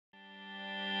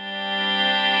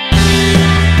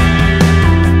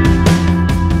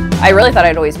I really thought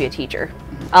I'd always be a teacher.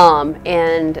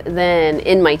 And then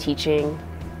in my teaching,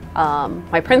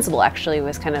 my principal actually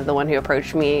was kind of the one who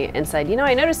approached me and said, you know,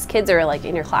 I noticed kids are like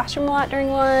in your classroom a lot during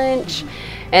lunch.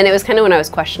 And it was kind of when I was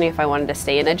questioning if I wanted to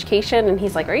stay in education. And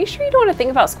he's like, are you sure you don't want to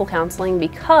think about school counseling?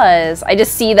 Because I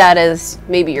just see that as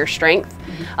maybe your strength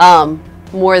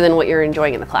more than what you're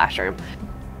enjoying in the classroom.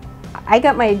 I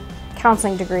got my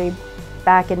counseling degree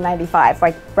back in '95,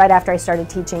 like right after I started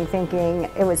teaching, thinking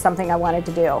it was something I wanted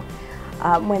to do.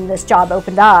 When this job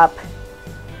opened up,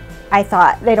 I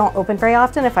thought they don't open very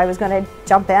often. If I was going to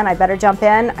jump in, I better jump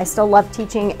in. I still love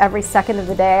teaching every second of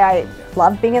the day. I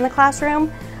love being in the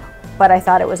classroom, but I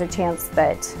thought it was a chance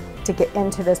to get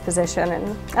into this position,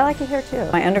 and I like it here too.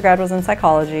 My undergrad was in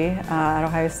psychology at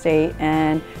Ohio State,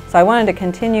 and so I wanted to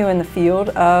continue in the field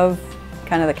of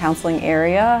kind of the counseling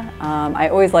area. I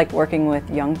always liked working with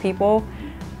young people,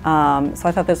 so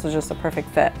I thought this was just a perfect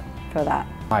fit for that.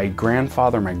 My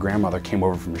grandfather and my grandmother came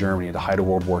over from Germany at the height of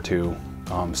World War II,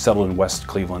 settled in West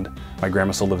Cleveland. My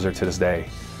grandma still lives there to this day.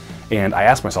 And I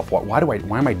asked myself, why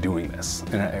am I doing this?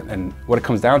 And what it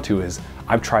comes down to is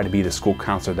I've tried to be the school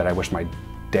counselor that I wish my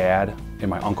dad and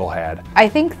my uncle had. I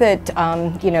think that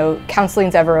you know,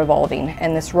 counseling's ever evolving,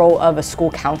 and this role of a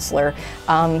school counselor,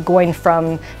 going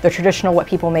from the traditional what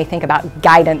people may think about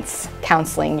guidance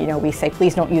counseling. You know, we say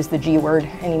please don't use the G word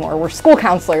anymore. We're school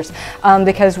counselors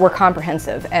because we're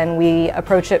comprehensive and we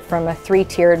approach it from a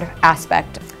three-tiered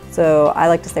aspect. So I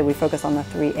like to say we focus on the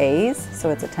 3 A's, so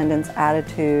it's attendance,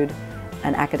 attitude,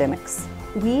 and academics.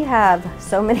 We have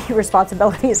so many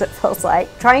responsibilities, it feels like.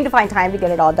 Trying to find time to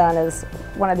get it all done is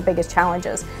one of the biggest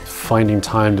challenges. Finding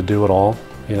time to do it all,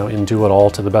 you know, and do it all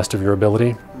to the best of your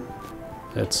ability.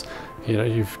 It's, you know,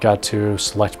 you've got to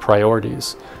select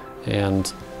priorities.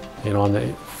 And, you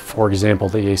know, for example,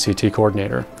 the ACT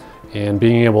coordinator. And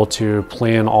being able to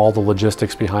plan all the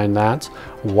logistics behind that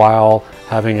while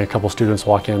having a couple students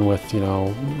walk in with, you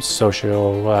know,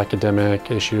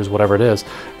 socio-academic issues, whatever it is,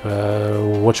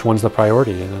 which one's the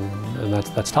priority? And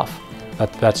that's tough.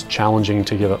 That's challenging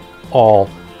to give it all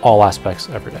aspects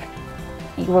every day.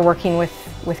 We're working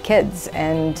with kids,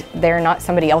 and they're not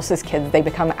somebody else's kids. They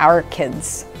become our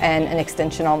kids and an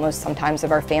extension almost sometimes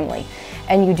of our family.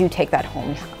 And you do take that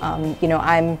home. You know,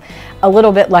 I'm a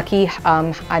little bit lucky.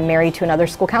 I'm married to another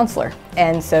school counselor,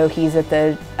 and so he's at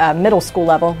the middle school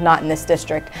level, not in this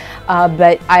district.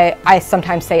 But I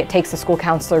sometimes say it takes a school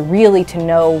counselor really to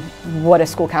know what a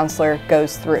school counselor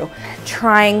goes through.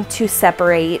 Trying to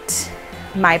separate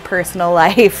my personal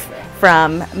life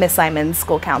from Miss Simon's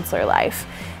school counselor life,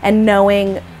 and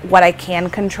knowing what I can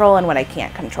control and what I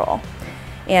can't control,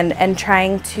 and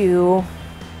trying to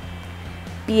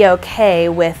be okay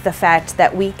with the fact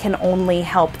that we can only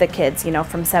help the kids, you know,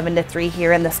 from 7 to 3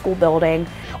 here in the school building.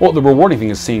 Well, the rewarding thing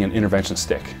is seeing an intervention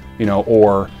stick, you know,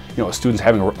 or, you know, a student's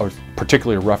having a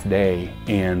particularly rough day,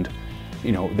 and,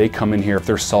 you know, they come in here, if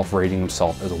they're self-rating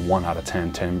themselves as a 1 out of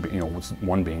 10, 10, you know,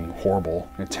 1 being horrible,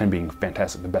 and 10 being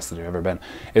fantastic, the best that they've ever been,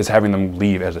 is having them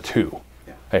leave as a 2.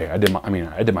 Hey, I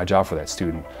did my job for that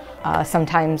student.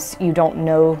 Sometimes you don't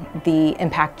know the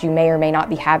impact you may or may not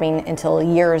be having until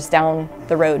years down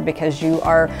the road, because you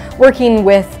are working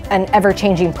with an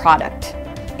ever-changing product,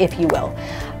 if you will.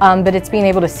 But it's being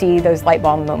able to see those light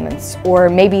bulb moments, or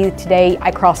maybe today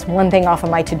I cross one thing off of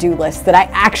my to-do list that I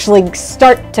actually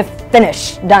start to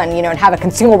finish done, you know, and have a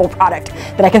consumable product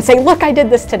that I can say, look, I did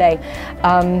this today.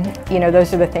 You know,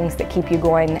 those are the things that keep you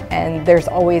going, and there's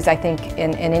always, I think,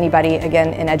 in anybody,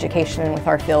 again, in education and with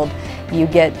our field, you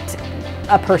get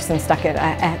a person stuck in,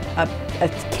 a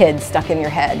kid stuck in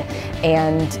your head,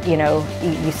 and you know,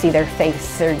 you see their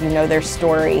face or you know their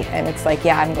story, and it's like,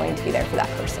 yeah, I'm going to be there for that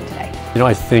person today. You know,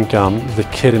 I think the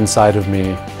kid inside of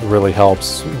me really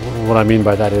helps. What I mean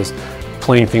by that is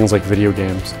playing things like video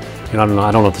games. You know,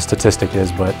 I don't know what the statistic is,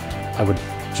 but I would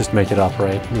just make it up,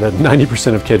 right? That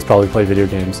 90% of kids probably play video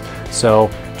games.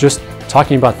 So just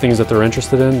talking about things that they're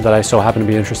interested in, that I so happen to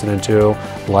be interested in too,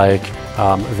 like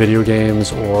video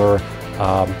games or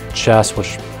chess,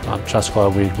 which chess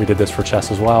club, we did this for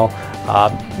chess as well.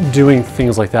 Doing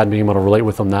things like that and being able to relate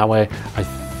with them that way, I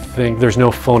think there's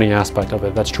no phony aspect of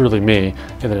it. That's truly me,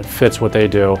 and then it fits what they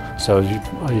do, so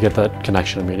you get that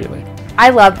connection immediately. I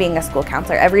love being a school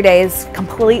counselor. Every day is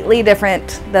completely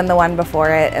different than the one before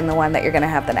it and the one that you're going to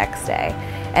have the next day.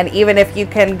 And even if you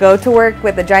can go to work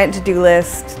with a giant to-do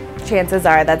list, chances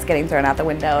are that's getting thrown out the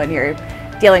window and you're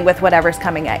dealing with whatever's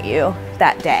coming at you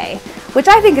that day, which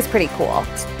I think is pretty cool.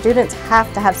 Students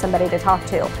have to have somebody to talk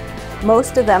to.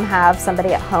 Most of them have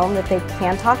somebody at home that they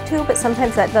can talk to, but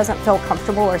sometimes that doesn't feel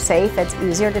comfortable or safe. It's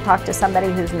easier to talk to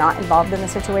somebody who's not involved in the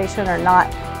situation or not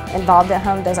involved at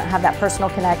home, doesn't have that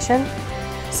personal connection.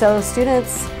 So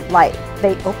students,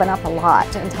 they open up a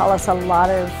lot and tell us a lot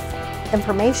of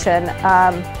information,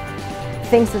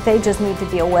 things that they just need to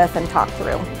deal with and talk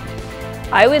through.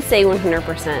 I would say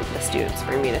 100% the students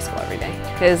bring me to school every day,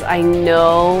 because I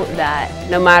know that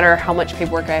no matter how much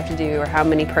paperwork I have to do or how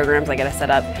many programs I got to set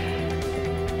up,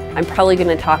 I'm probably going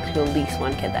to talk to at least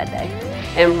one kid that day.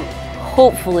 And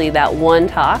hopefully that one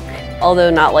talk, although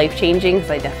not life-changing,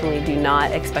 because I definitely do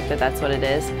not expect that that's what it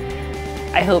is,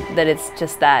 I hope that it's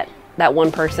just that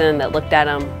one person that looked at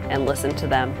them and listened to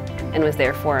them and was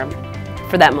there for them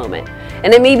for that moment.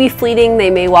 And it may be fleeting, they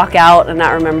may walk out and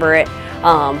not remember it,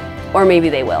 or maybe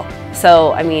they will.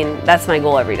 So, I mean, that's my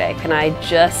goal every day. Can I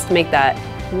just make that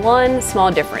one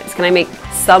small difference? Can I make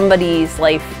somebody's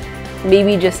life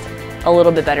maybe just a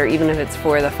little bit better, even if it's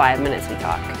for the 5 minutes we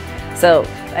talk? So,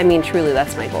 I mean, truly,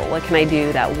 that's my goal. What can I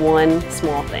do, that one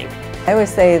small thing? I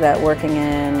always say that working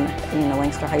in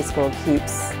Lancaster High School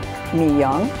keeps me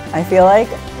young, I feel like,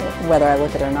 whether I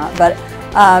look it or not. But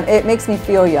it makes me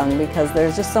feel young because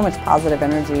there's just so much positive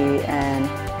energy, and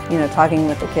talking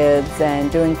with the kids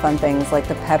and doing fun things like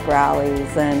the pep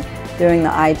rallies and doing the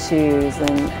I Choose,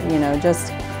 and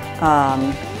just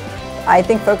I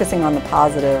think focusing on the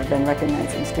positive and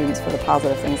recognizing students for the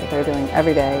positive things that they're doing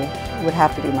every day would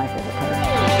have to be my favorite part.